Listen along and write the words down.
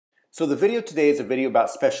So the video today is a video about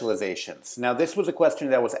specializations. Now this was a question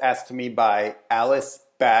that was asked to me by Alice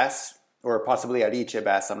Bass, or possibly Ariche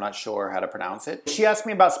Bass, I'm not sure how to pronounce it. She asked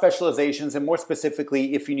me about specializations and more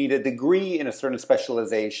specifically if you need a degree in a certain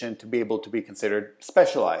specialization to be able to be considered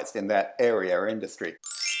specialized in that area or industry.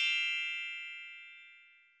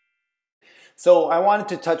 So I wanted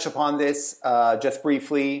to touch upon this just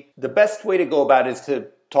briefly. The best way to go about it is to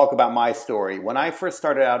talk about my story. When I first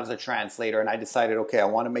started out as a translator and I decided, okay, I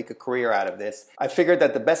want to make a career out of this, I figured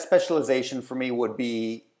that the best specialization for me would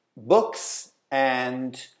be books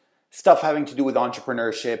and stuff having to do with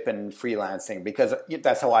entrepreneurship and freelancing, because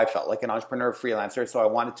that's how I felt, like an entrepreneur freelancer. So I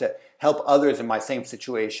wanted to help others in my same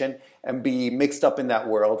situation and be mixed up in that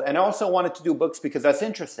world. And I also wanted to do books because that's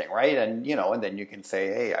interesting, right? And and then you can say,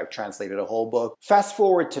 hey, I've translated a whole book. Fast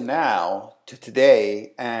forward to now, to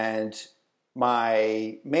today, and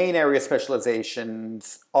my main area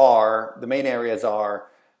specializations are,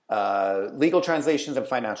 legal translations and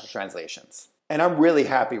financial translations. And I'm really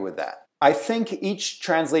happy with that. I think each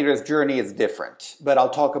translator's journey is different, but I'll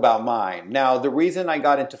talk about mine. Now, the reason I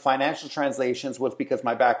got into financial translations was because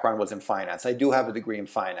my background was in finance. I do have a degree in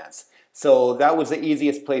finance. So that was the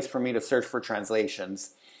easiest place for me to search for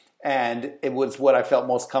translations. And it was what I felt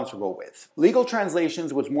most comfortable with. Legal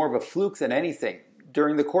translations was more of a fluke than anything.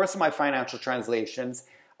 During the course of my financial translations,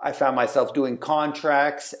 I found myself doing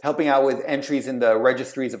contracts, helping out with entries in the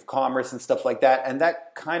registries of commerce and stuff like that. And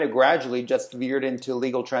that kind of gradually just veered into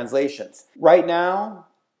legal translations. Right now,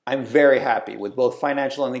 I'm very happy with both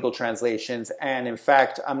financial and legal translations. And in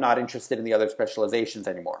fact, I'm not interested in the other specializations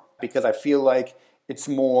anymore because I feel like it's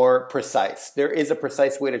more precise. There is a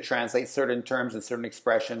precise way to translate certain terms and certain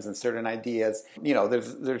expressions and certain ideas.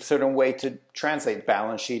 There's a certain way to translate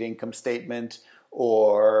balance sheet, income statement,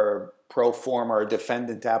 or pro forma or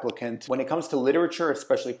defendant applicant. When it comes to literature,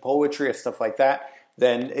 especially poetry or stuff like that,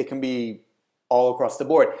 then it can be all across the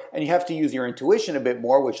board. And you have to use your intuition a bit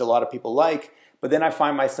more, which a lot of people like. But then I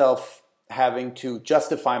find myself having to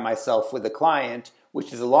justify myself with the client,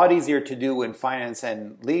 which is a lot easier to do in finance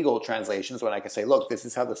and legal translations when I can say, look, this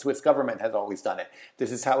is how the Swiss government has always done it.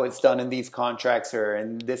 This is how it's done in these contracts or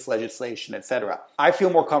in this legislation, etc. I feel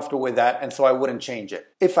more comfortable with that, and so I wouldn't change it.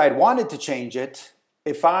 If I'd wanted to change it,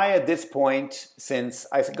 if I, at this point, since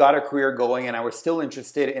I got a career going and I was still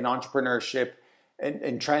interested in entrepreneurship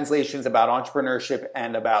and translations about entrepreneurship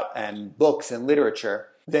and books and literature,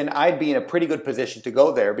 then I'd be in a pretty good position to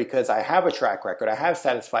go there because I have a track record. I have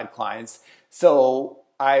satisfied clients. So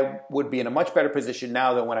I would be in a much better position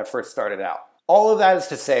now than when I first started out. All of that is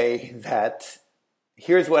to say that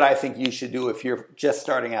here's what I think you should do if you're just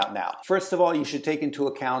starting out now. First of all, you should take into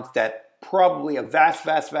account that probably a vast,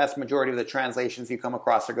 vast, vast majority of the translations you come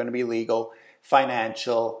across are going to be legal,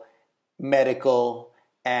 financial, medical,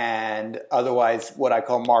 and otherwise what I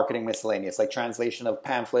call marketing miscellaneous, like translation of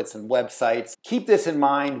pamphlets and websites. Keep this in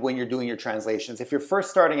mind when you're doing your translations. If you're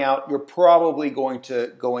first starting out, you're probably going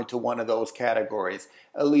to go into one of those categories,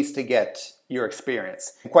 at least to get your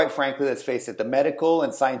experience. And quite frankly, let's face it, the medical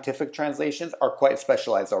and scientific translations are quite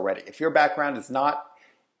specialized already. If your background is not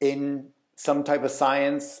in some type of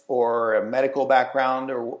science or a medical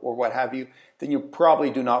background or what have you, then you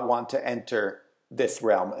probably do not want to enter this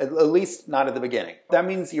realm, at least not at the beginning. That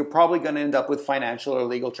means you're probably going to end up with financial or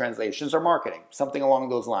legal translations or marketing, something along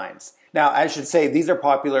those lines. Now, I should say these are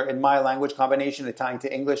popular in my language combination, Italian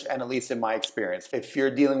to English, and at least in my experience. If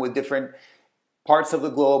you're dealing with different parts of the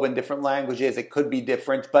globe and different languages, it could be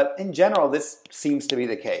different, but in general, this seems to be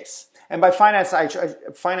the case. And by finance,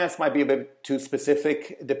 finance might be a bit too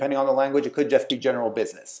specific. Depending on the language, it could just be general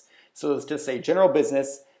business. So let's just say general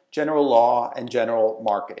business, general law, and general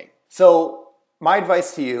marketing. So my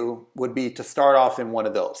advice to you would be to start off in one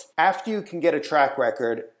of those. After you can get a track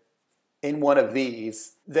record in one of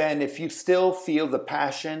these, then if you still feel the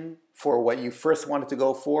passion for what you first wanted to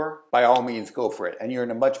go for, by all means go for it. And you're in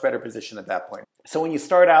a much better position at that point. So when you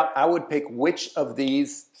start out, I would pick which of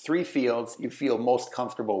these three fields you feel most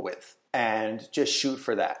comfortable with and just shoot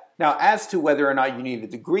for that. Now, as to whether or not you need a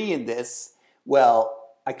degree in this, well,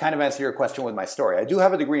 I kind of answer your question with my story. I do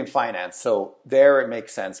have a degree in finance, so there it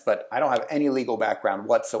makes sense, but I don't have any legal background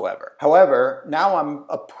whatsoever. However, now I'm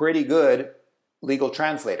a pretty good legal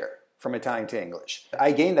translator from Italian to English.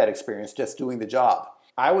 I gained that experience just doing the job.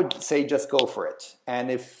 I would say just go for it.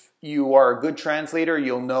 And if you are a good translator,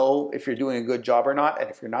 you'll know if you're doing a good job or not.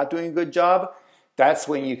 And if you're not doing a good job, that's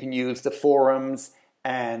when you can use the forums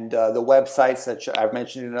and the websites that I've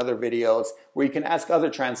mentioned in other videos where you can ask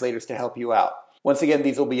other translators to help you out. Once again,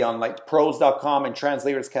 these will be on like pros.com and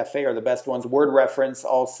Translators Cafe are the best ones. Word Reference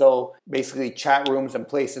also, basically chat rooms and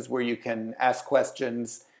places where you can ask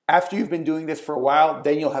questions After you've been doing this for a while,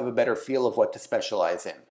 then you'll have a better feel of what to specialize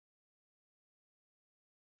in.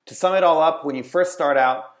 To sum it all up, when you first start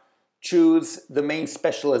out, choose the main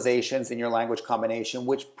specializations in your language combination,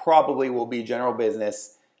 which probably will be general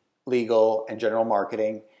business, legal, and general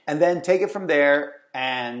marketing. And then take it from there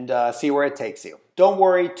and see where it takes you. Don't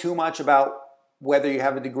worry too much about whether you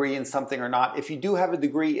have a degree in something or not. If you do have a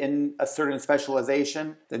degree in a certain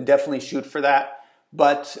specialization, then definitely shoot for that.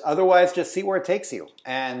 But otherwise, just see where it takes you.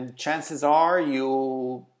 And chances are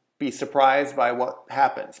you'll be surprised by what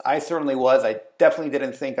happens. I certainly was. I definitely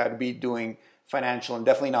didn't think I'd be doing financial and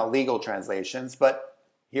definitely not legal translations, but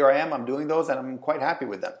here I am. I'm doing those and I'm quite happy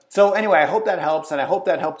with them. So anyway, I hope that helps, and I hope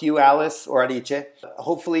that helped you, Alice or Arice.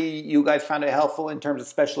 Hopefully you guys found it helpful in terms of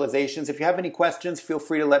specializations. If you have any questions, feel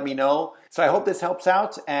free to let me know. So I hope this helps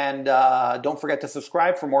out, and don't forget to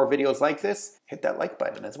subscribe for more videos like this. Hit that like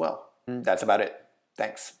button as well. That's about it.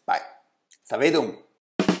 Thanks. Bye. Savedum.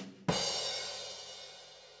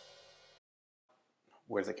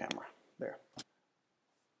 Where's the camera? There.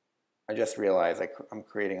 I just realized I'm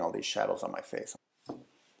creating all these shadows on my face.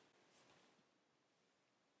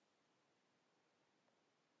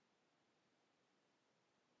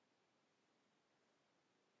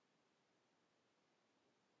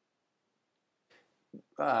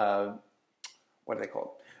 What are they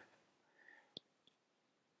called?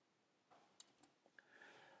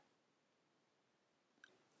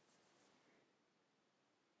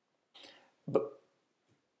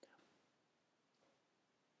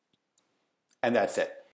 And that's it.